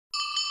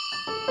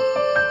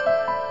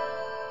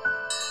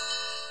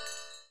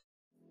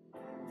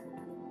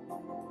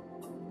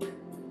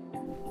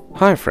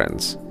Hi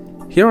friends,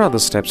 here are the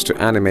steps to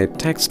animate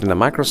text in a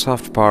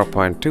Microsoft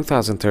PowerPoint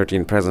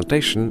 2013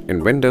 presentation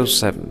in Windows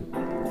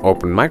 7.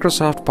 Open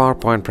Microsoft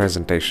PowerPoint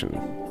presentation.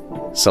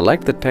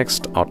 Select the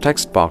text or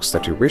text box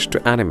that you wish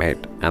to animate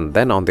and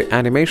then on the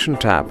Animation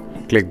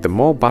tab, click the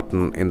More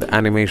button in the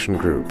Animation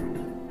group.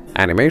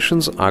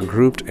 Animations are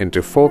grouped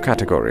into 4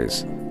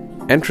 categories: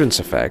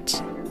 entrance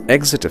effects,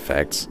 exit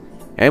effects,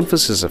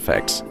 emphasis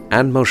effects,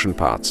 and motion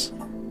paths.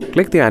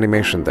 Click the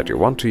animation that you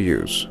want to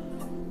use.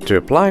 To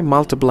apply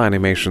multiple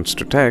animations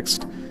to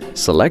text,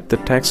 select the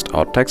text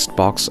or text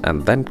box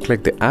and then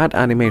click the Add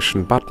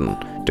Animation button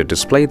to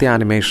display the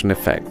animation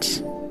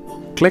effects.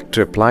 Click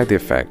to apply the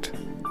effect.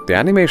 The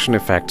animation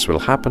effects will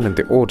happen in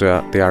the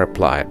order they are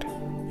applied.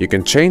 You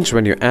can change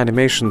when your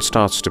animation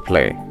starts to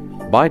play.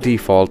 By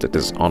default, it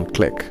is on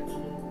click.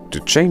 To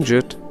change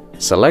it,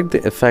 select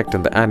the effect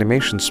in the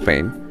Animations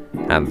pane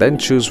and then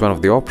choose one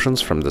of the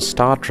options from the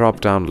Start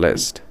drop-down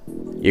list.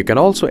 You can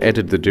also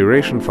edit the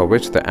duration for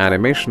which the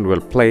animation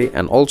will play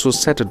and also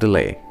set a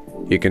delay.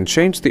 You can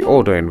change the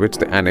order in which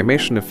the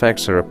animation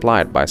effects are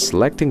applied by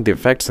selecting the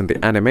effects in the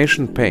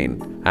Animation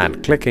pane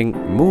and clicking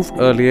Move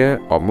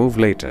Earlier or Move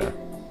Later.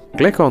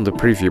 Click on the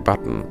Preview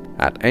button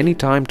at any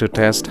time to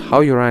test how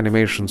your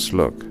animations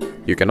look.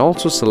 You can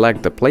also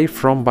select the Play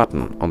From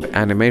button on the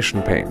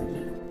Animation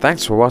pane.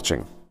 Thanks for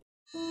watching.